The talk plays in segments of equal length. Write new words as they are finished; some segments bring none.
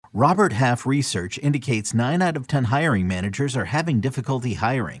Robert Half research indicates 9 out of 10 hiring managers are having difficulty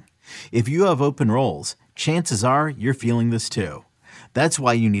hiring. If you have open roles, chances are you're feeling this too. That's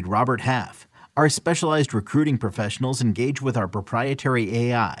why you need Robert Half. Our specialized recruiting professionals engage with our proprietary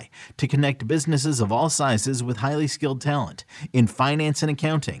AI to connect businesses of all sizes with highly skilled talent in finance and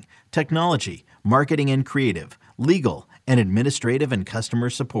accounting, technology, marketing and creative, legal, and administrative and customer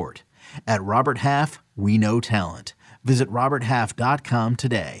support. At Robert Half, we know talent. Visit roberthalf.com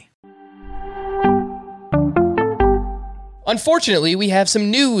today. Unfortunately, we have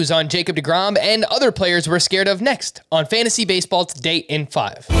some news on Jacob deGrom and other players we're scared of next on Fantasy Baseball Today in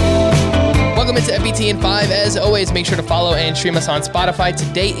 5. Welcome into FBT in 5. As always, make sure to follow and stream us on Spotify.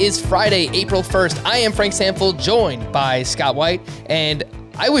 Today is Friday, April 1st. I am Frank Sample, joined by Scott White, and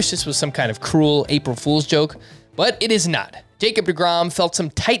I wish this was some kind of cruel April Fool's joke, but it is not. Jacob deGrom felt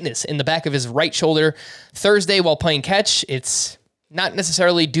some tightness in the back of his right shoulder Thursday while playing catch. It's not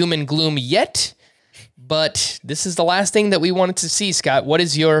necessarily doom and gloom yet, but this is the last thing that we wanted to see, Scott. What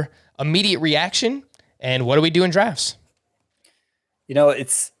is your immediate reaction, and what do we do in drafts? You know,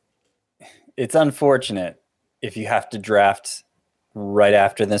 it's unfortunate if you have to draft right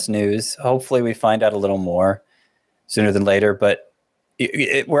after this news. Hopefully we find out a little more sooner than later, but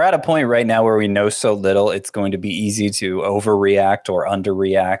we're at a point right now where we know so little, it's going to be easy to overreact or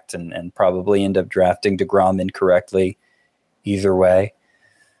underreact and probably end up drafting deGrom incorrectly either way.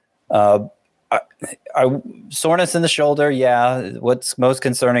 Soreness in the shoulder, yeah. What's most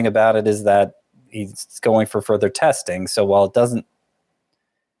concerning about it is that he's going for further testing. So while it doesn't,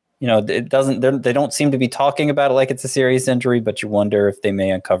 they don't seem to be talking about it like it's a serious injury, but you wonder if they may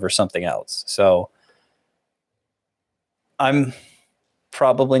uncover something else. So I'm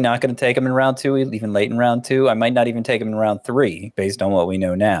probably not going to take him in round 2, even late in round 2. I might not even take him in round 3 based on what we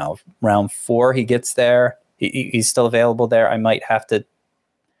know now. Round 4, he gets there. He's still available there. I might have to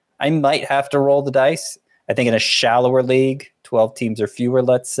roll the dice. I think in a shallower league, 12 teams or fewer,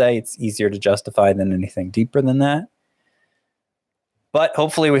 let's say, it's easier to justify than anything deeper than that. But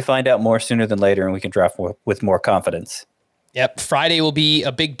hopefully we find out more sooner than later and we can draft with more confidence. Yep, Friday will be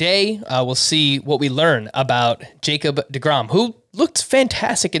a big day. We'll see what we learn about Jacob deGrom, who looked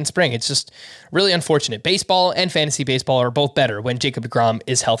fantastic in spring. It's just really unfortunate. Baseball and fantasy baseball are both better when Jacob deGrom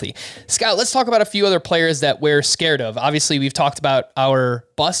is healthy. Scott, let's talk about a few other players that we're scared of. Obviously, we've talked about our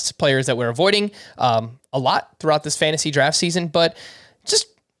bust players that we're avoiding a lot throughout this fantasy draft season, but just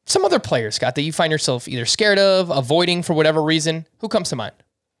some other players, Scott, that you find yourself either scared of, avoiding for whatever reason. Who comes to mind?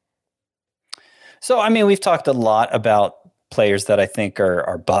 So, I mean, we've talked a lot about players that I think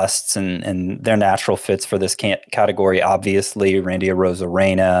are busts and they're natural fits for this category. Obviously, Randy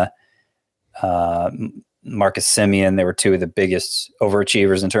Arozarena, Marcus Semien, they were two of the biggest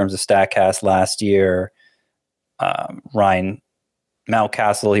overachievers in terms of StatCast last year. Ryan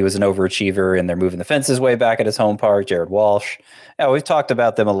Mountcastle, he was an overachiever, and they're moving the fences way back at his home park. Jared Walsh. Yeah, we've talked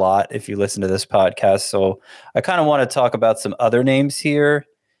about them a lot if you listen to this podcast. So I kind of want to talk about some other names here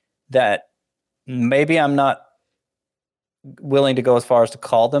that maybe I'm not willing to go as far as to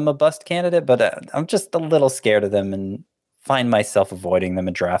call them a bust candidate, but I'm just a little scared of them and find myself avoiding them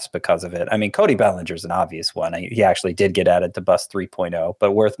in drafts because of it. I mean, Cody Bellinger's an obvious one. He actually did get added to bust 3.0,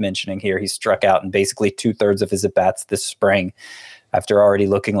 but worth mentioning here, he struck out in basically 2/3 of his at-bats this spring after already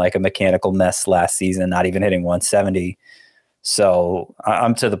looking like a mechanical mess last season, not even hitting 170. So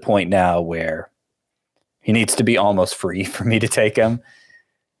I'm to the point now where he needs to be almost free for me to take him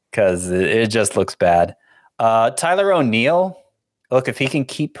because it just looks bad. Tyler O'Neill, look, if he can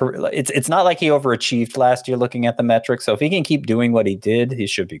keep, it's not like he overachieved last year looking at the metrics. So if he can keep doing what he did, he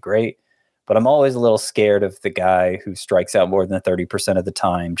should be great. But I'm always a little scared of the guy who strikes out more than 30% of the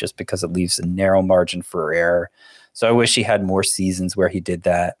time just because it leaves a narrow margin for error. So I wish he had more seasons where he did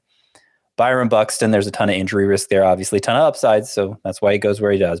that. Byron Buxton, there's a ton of injury risk there, obviously a ton of upsides. So that's why he goes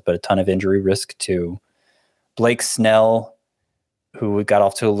where he does, but a ton of injury risk too. Blake Snell, who got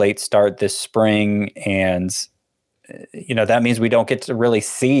off to a late start this spring. And, that means we don't get to really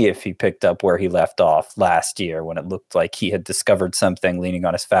see if he picked up where he left off last year when it looked like he had discovered something, leaning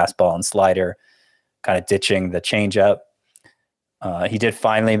on his fastball and slider, kind of ditching the changeup. He did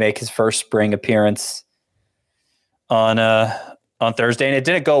finally make his first spring appearance on Thursday, and it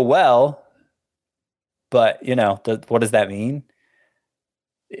didn't go well. But, what does that mean?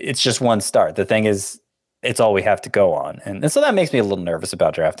 It's just one start. The thing is, it's all we have to go on. And so that makes me a little nervous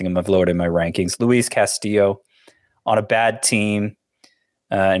about drafting him. I've lowered in my rankings. Luis Castillo on a bad team.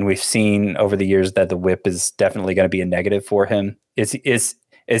 And we've seen over the years that the whip is definitely going to be a negative for him. Is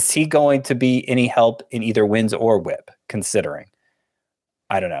he going to be any help in either wins or whip, considering?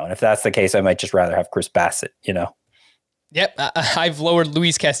 I don't know. And if that's the case, I might just rather have Chris Bassett, Yep, I've lowered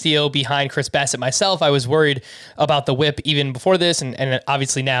Luis Castillo behind Chris Bassett myself. I was worried about the whip even before this, and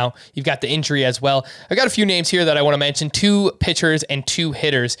obviously now you've got the injury as well. I've got a few names here that I want to mention, 2 pitchers and 2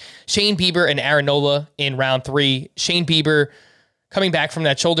 hitters. Shane Bieber and Aaron Nola in round 3. Shane Bieber coming back from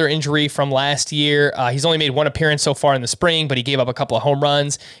that shoulder injury from last year. He's only made 1 appearance so far in the spring, but he gave up a couple of home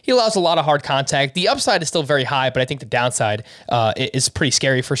runs. He allows a lot of hard contact. The upside is still very high, but I think the downside is pretty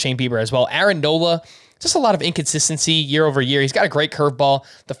scary for Shane Bieber as well. Aaron Nola, just a lot of inconsistency year over year. He's got a great curveball.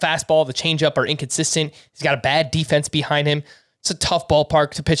 The fastball, the changeup are inconsistent. He's got a bad defense behind him. It's a tough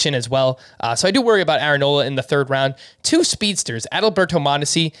ballpark to pitch in as well. So I do worry about Aaron Nola in the 3rd round. 2 speedsters, Adalberto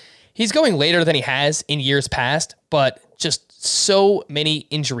Mondesi. He's going later than he has in years past, but just so many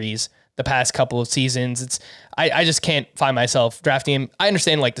injuries the past couple of seasons. I just can't find myself drafting him. I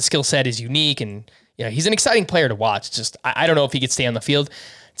understand like the skill set is unique and he's an exciting player to watch. Just I don't know if he could stay on the field.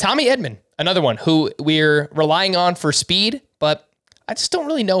 Tommy Edman, another one who we're relying on for speed, but I just don't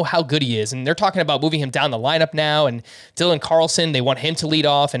really know how good he is. And they're talking about moving him down the lineup now. And Dylan Carlson, they want him to lead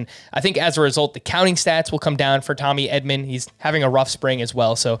off. And I think as a result, the counting stats will come down for Tommy Edman. He's having a rough spring as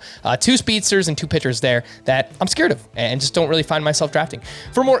well. So 2 speedsters and 2 pitchers there that I'm scared of and just don't really find myself drafting.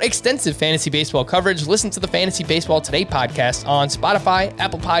 For more extensive fantasy baseball coverage, listen to the Fantasy Baseball Today podcast on Spotify,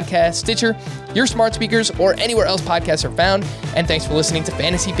 Apple Podcasts, Stitcher, your smart speakers, or anywhere else podcasts are found. And thanks for listening to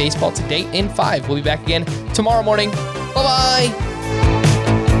Fantasy Baseball Today in 5. We'll be back again tomorrow morning. Bye-bye.